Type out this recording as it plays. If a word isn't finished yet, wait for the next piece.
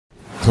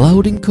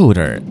cloud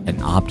encoder,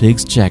 and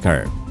optics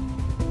checker.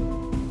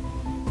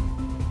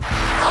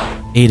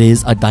 It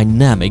is a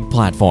dynamic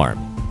platform,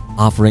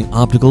 offering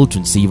optical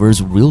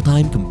transceivers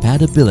real-time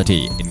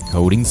compatibility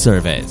encoding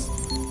service,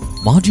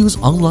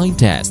 modules online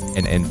test,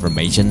 and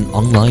information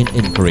online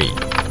inquiry.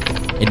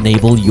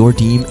 Enable your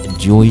team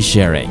enjoy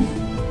sharing.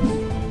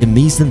 It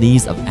meets the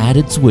needs of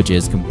added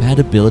switches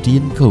compatibility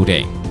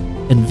encoding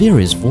and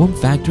various form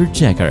factor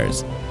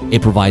checkers.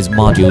 It provides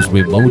modules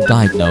remote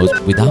diagnosed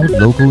without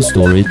local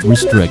storage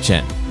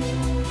restriction.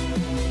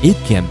 It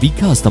can be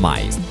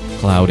customized.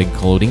 Cloud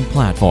encoding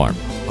platform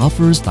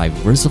offers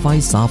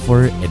diversified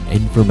software and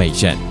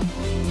information.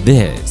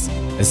 This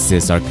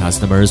assists our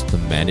customers to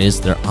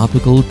manage their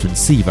optical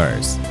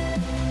transceivers.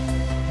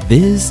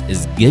 This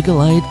is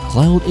Gigalight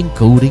Cloud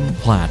Encoding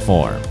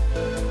Platform.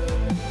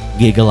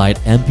 Gigalight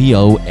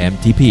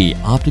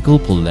MPO-MTP Optical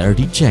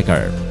Polarity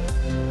Checker.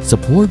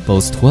 Support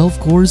both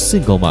 12-core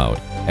single mode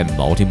and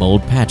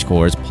multi-mode patch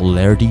cores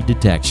polarity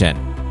detection.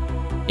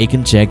 It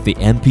can check the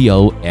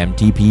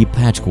MPO-MTP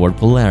patch core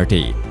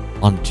polarity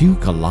on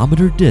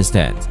 2-kilometer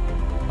distance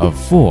of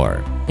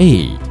 4,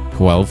 8,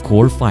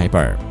 12-core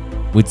fiber.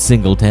 With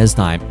single test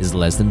time is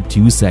less than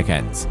 2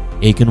 seconds.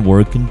 It can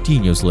work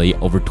continuously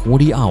over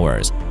 20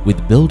 hours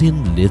with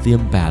built-in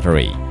lithium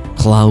battery.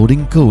 Cloud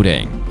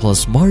encoding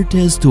plus smart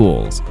test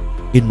tools.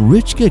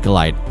 Enrich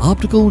Gigalight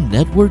optical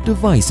network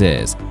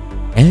devices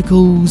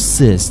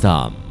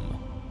ecosystem.